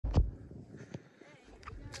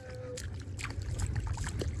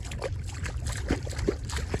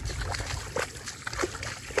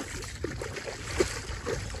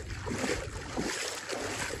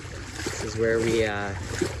where we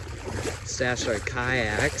stash our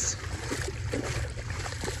kayaks.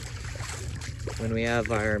 When we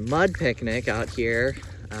have our mud picnic out here,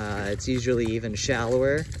 it's usually even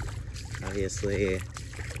shallower. Obviously,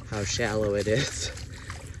 how shallow it is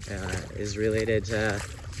related to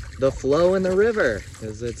the flow in the river,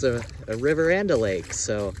 because it's a river and a lake.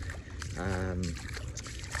 So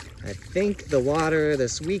I think the water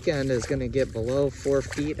this weekend is going to get below 4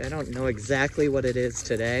 feet. I don't know exactly what it is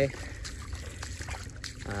today.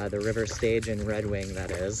 The river stage in Red Wing, that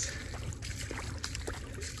is.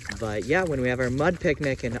 But yeah, when we have our mud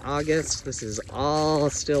picnic in August, this is all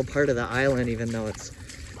still part of the island, even though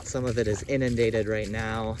some of it is inundated right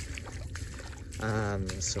now.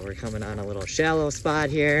 So we're coming on a little shallow spot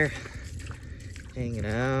here, hanging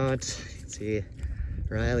out. You can see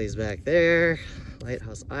Riley's back there,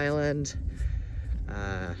 Lighthouse Island.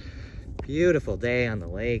 Beautiful day on the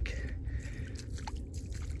lake.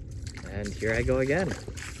 And here I go again.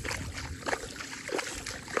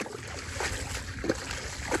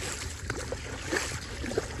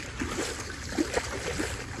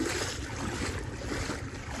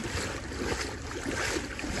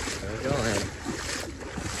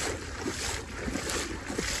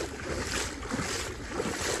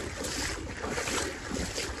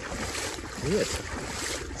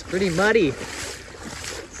 It's pretty muddy,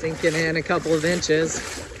 sinking in a couple of inches.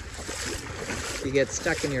 If you get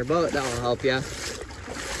stuck in your boat, that'll help you.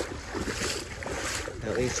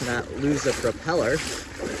 At least not lose a propeller.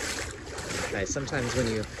 Okay, sometimes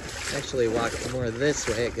when you actually walk more this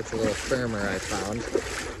way, it gets a little firmer, I found.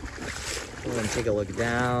 Go and take a look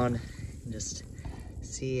down and just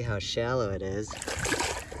see how shallow it is.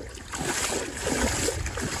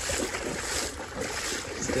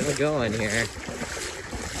 Still going here.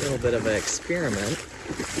 A little bit of an experiment.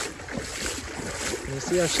 Can you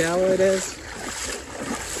see how shallow it is?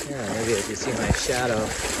 Yeah, maybe if you see my shadow.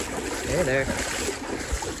 Hey there.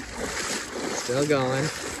 Still going.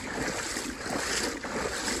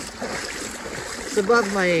 It's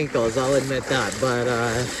above my ankles, I'll admit that, but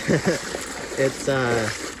it's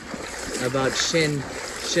about shin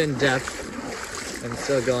depth. I'm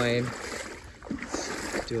still going.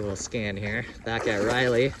 Let's do a little scan here. Back at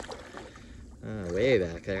Riley. Way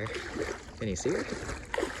back there. Can you see her?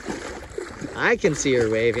 I can see her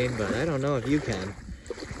waving, but I don't know if you can.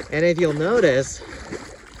 And if you'll notice,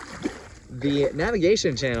 the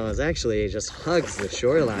navigation channel is actually just hugs the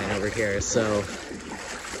shoreline over here, so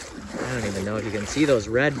I don't even know if you can see those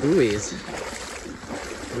red buoys.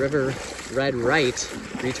 River red right,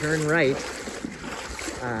 return right.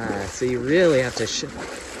 So you really have to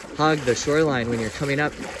hug the shoreline when you're coming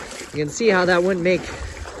up. You can see how that wouldn't make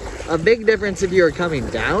a big difference if you were coming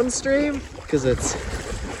downstream, because it's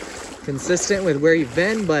consistent with where you've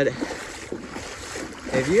been, but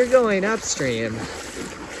if you're going upstream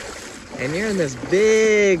and you're in this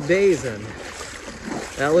big basin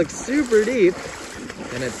that looks super deep,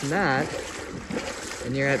 and it's not,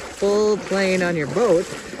 and you're at full plane on your boat,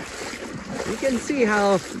 you can see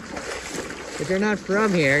how, if you're not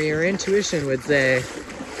from here, your intuition would say,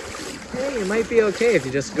 hey, you might be okay if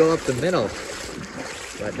you just go up the middle.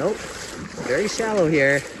 But nope, it's very shallow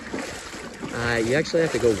here. You actually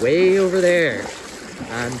have to go way over there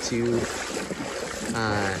onto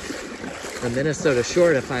the Minnesota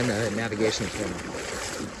shore to find the navigation channel.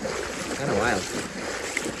 Kind of wild.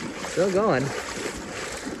 Still going.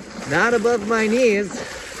 Not above my knees.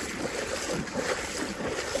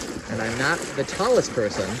 And I'm not the tallest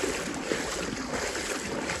person.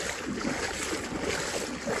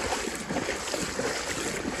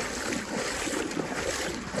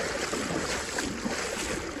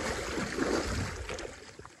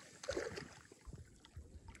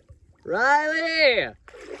 Riley!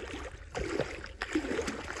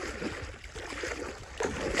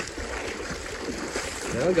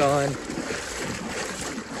 Still going.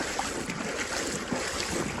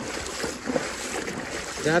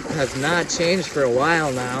 Depth has not changed for a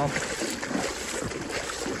while now.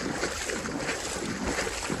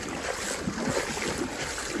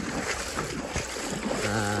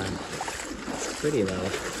 It's pretty though.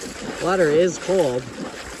 Water is cold.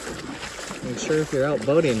 Make sure if you're out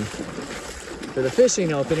boating for the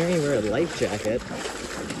fishing opener, you wear a life jacket.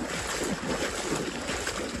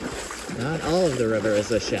 Not all of the river is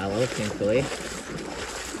this shallow, thankfully.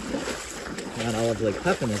 Not all of Lake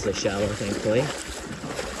Pepin is this shallow, thankfully.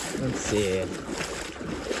 Let's see.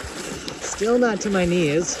 Still not to my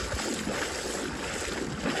knees.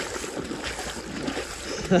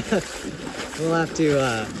 We'll have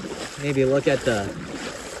to maybe look at the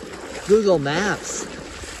Google Maps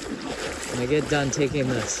when I get done taking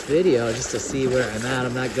this video, just to see where I'm at.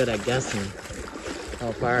 I'm not good at guessing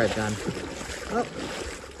how far I've done. Oh,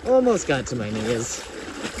 almost got to my knees.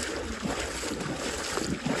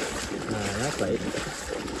 Not quite.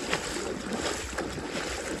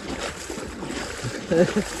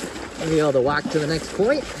 I'll be able to walk to the next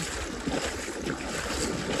point.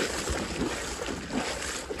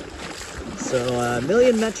 So 1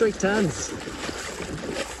 million metric tons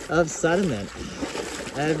of sediment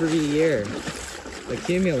every year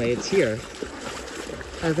accumulates here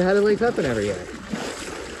at the head of Lake Pepin every year.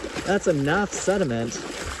 That's enough sediment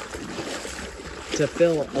to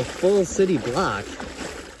fill a full city block,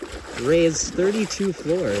 raise 32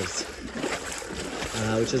 floors,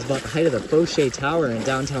 which is about the height of the Fauché Tower in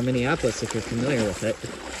downtown Minneapolis, if you're familiar with it.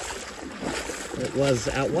 It was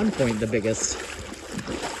at one point the biggest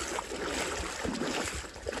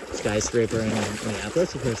skyscraper in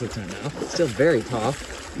Minneapolis. Of course it's not now. It's still very tall.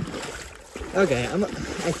 Okay,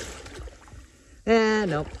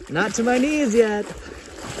 nope, not to my knees yet.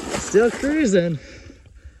 Still cruising.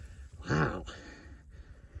 Wow.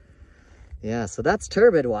 Yeah, so that's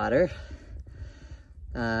turbid water.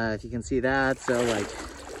 If you can see that, so like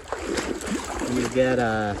you get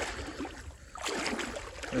and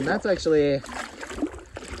that's actually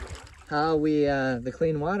how we the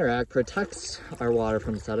Clean Water Act protects our water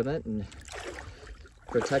from sediment and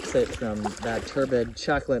protects it from that turbid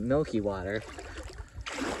chocolate milky water,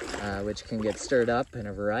 which can get stirred up in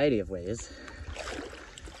a variety of ways.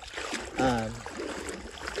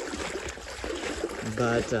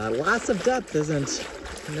 But loss of depth isn't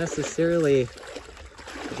necessarily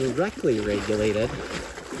directly regulated.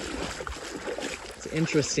 It's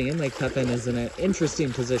interesting, Lake Pepin is in an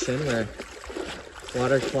interesting position where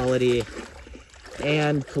water quality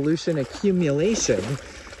and pollution accumulation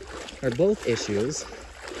are both issues.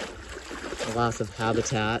 The loss of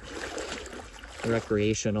habitat,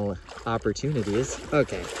 recreational opportunities.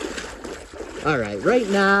 Okay. All right, right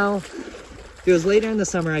now, if it was later in the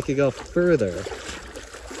summer, I could go further.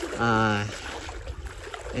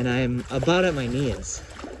 And I'm about at my knees.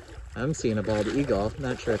 I'm seeing a bald eagle.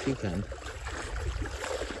 Not sure if you can.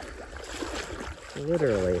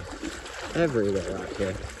 Literally everywhere out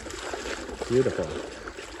here. Beautiful.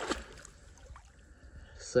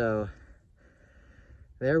 So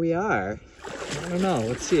there we are. I don't know.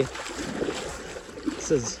 Let's see.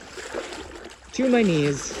 This is to my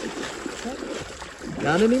knees.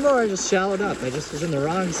 Not anymore. Just shallowed up. I just was in the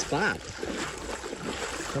wrong spot.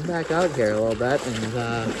 Come back out here a little bit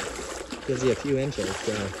and gives you a few inches.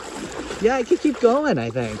 So yeah, I could keep going, I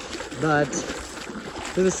think, but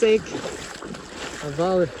for the sake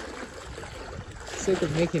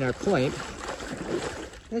of making our point,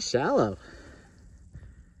 it's shallow.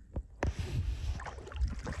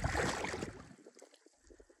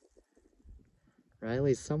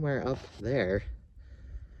 Riley's somewhere up there.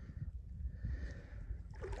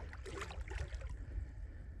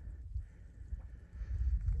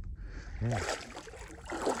 Yeah.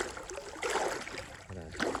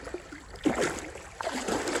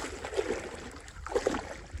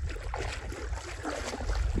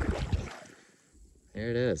 There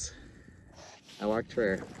it is. I walked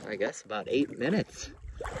for, I guess, about 8 minutes.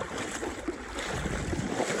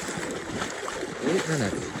 8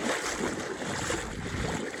 minutes.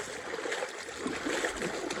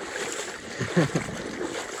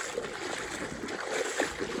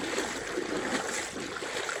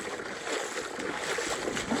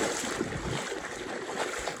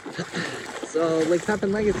 So Lake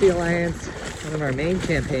Pepin Legacy Alliance, one of our main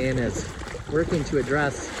campaign is working to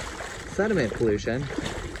address sediment pollution,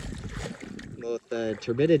 both the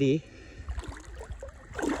turbidity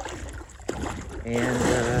and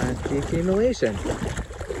the accumulation.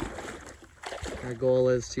 Our goal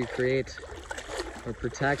is to create or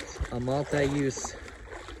protect a multi-use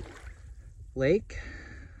lake.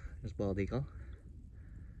 There's bald eagle.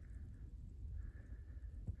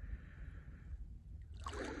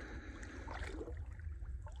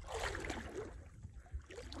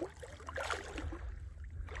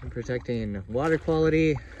 And protecting water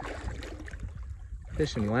quality,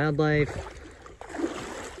 fish and wildlife,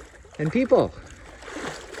 and people.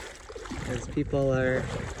 As people are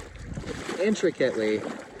intricately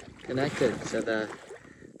connected to the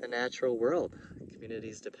natural world.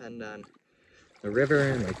 Communities depend on the river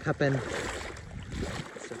and Lake Pepin.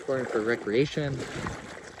 It's important for recreation.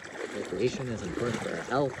 Recreation is important for our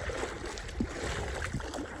health.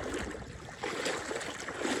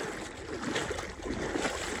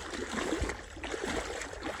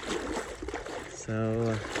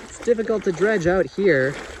 So it's difficult to dredge out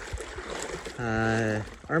here.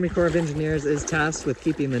 Army Corps of Engineers is tasked with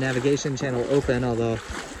keeping the navigation channel open, although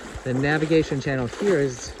the navigation channel here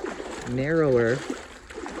is narrower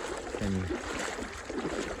than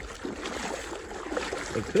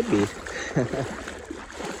it could be.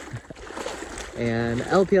 And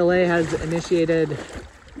LPLA has initiated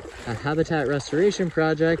a habitat restoration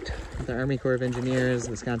project with the Army Corps of Engineers,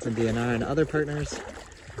 Wisconsin DNR, and other partners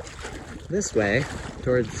this way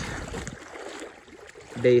towards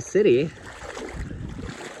Bay City.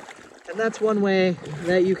 And that's one way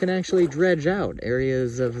that you can actually dredge out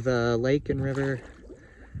areas of the lake and river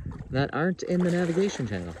that aren't in the navigation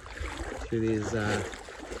channel through these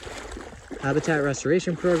habitat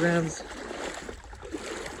restoration programs.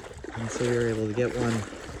 And so we were able to get one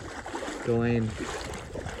going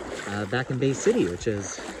back in Bay City, which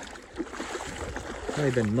has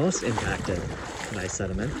probably been most impacted by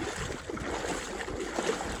sediment.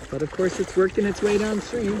 But of course it's working its way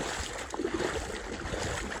downstream.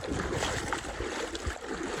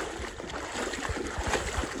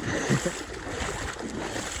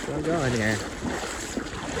 Still going here.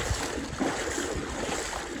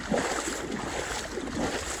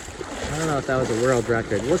 I don't know if that was a world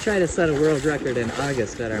record. We'll try to set a world record in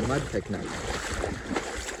August at our mud picnic.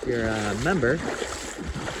 If you're a member,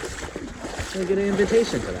 you'll get an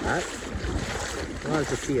invitation to that. We'll have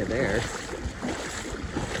to see you there.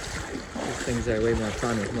 These things are way more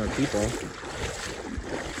fun with more people.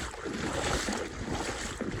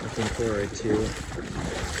 Looking forward to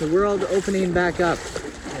the world opening back up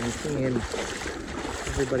and seeing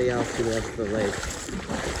everybody else who loves the lake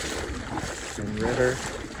and river.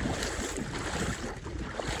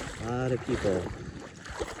 A lot of people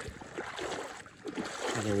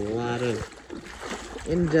have a lot of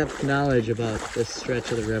in-depth knowledge about this stretch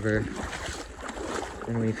of the river,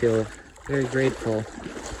 and we feel very grateful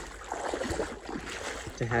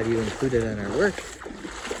to have you included in our work,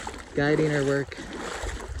 guiding our work,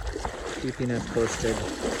 keeping us posted.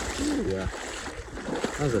 Ooh,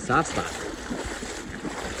 that was a soft spot.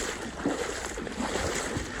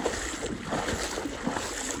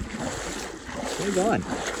 Where are you going?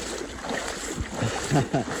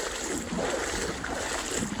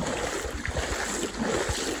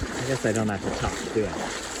 I guess I don't have to talk, do I?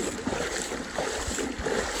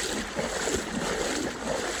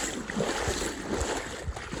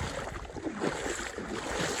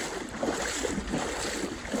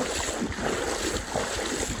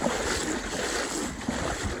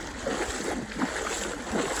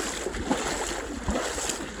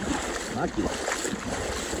 Lucky.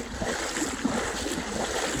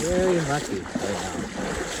 Very lucky right now.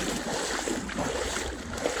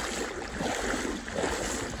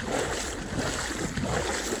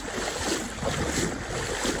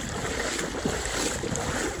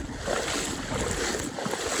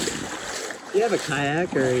 You have a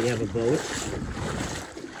kayak or you have a boat?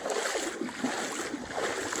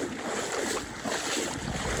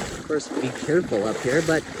 Of course, be careful up here,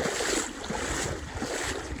 but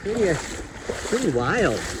pretty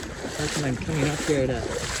wild. That's when I'm coming up here to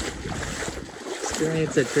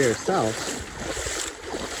experience it for yourself.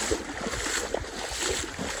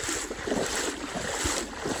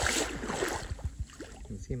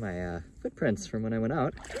 You can see my footprints from when I went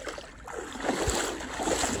out.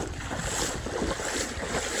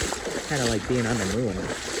 Kind of like being on the moon.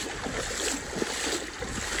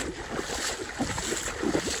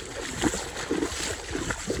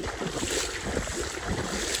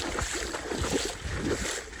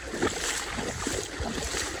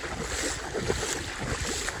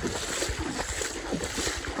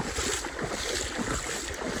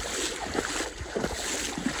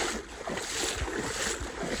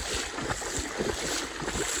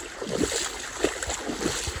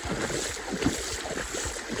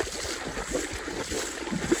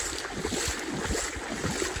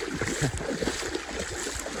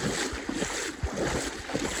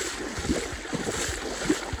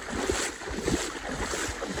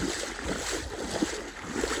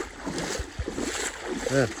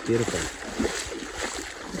 Oh, it's beautiful.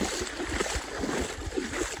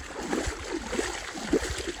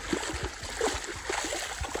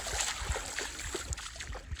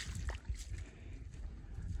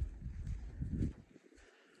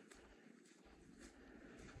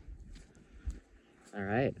 All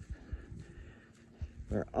right,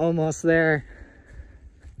 we're almost there.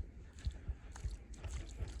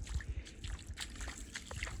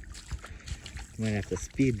 Might have to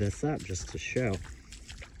speed this up just to show.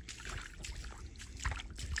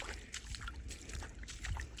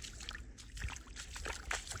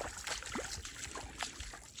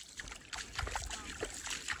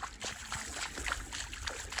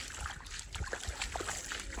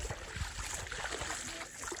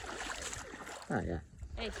 Oh, yeah.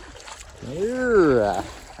 Hey. Ooh, I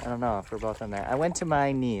don't know if we're both in there. I went to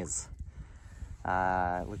my knees.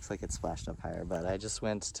 It looks like it splashed up higher, but I just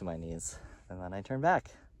went to my knees and then I turned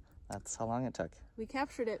back. That's how long it took. We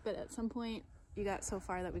captured it, but at some point you got so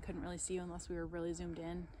far that we couldn't really see you unless we were really zoomed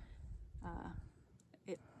in.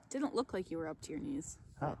 It didn't look like you were up to your knees.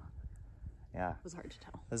 Oh, yeah. It was hard to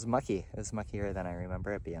tell. It was mucky. It was muckier than I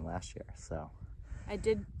remember it being last year, so. I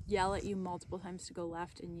did yell at you multiple times to go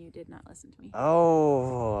left and you did not listen to me.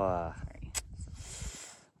 Oh. Sorry.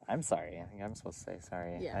 I'm sorry. I think I'm supposed to say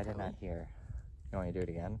sorry. Yeah, I did not hear. You want me to do it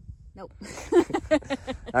again? Nope.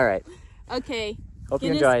 All right. Okay. Hope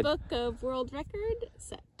you Guinness enjoyed. Book of World Record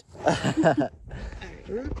set. All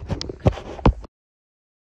right.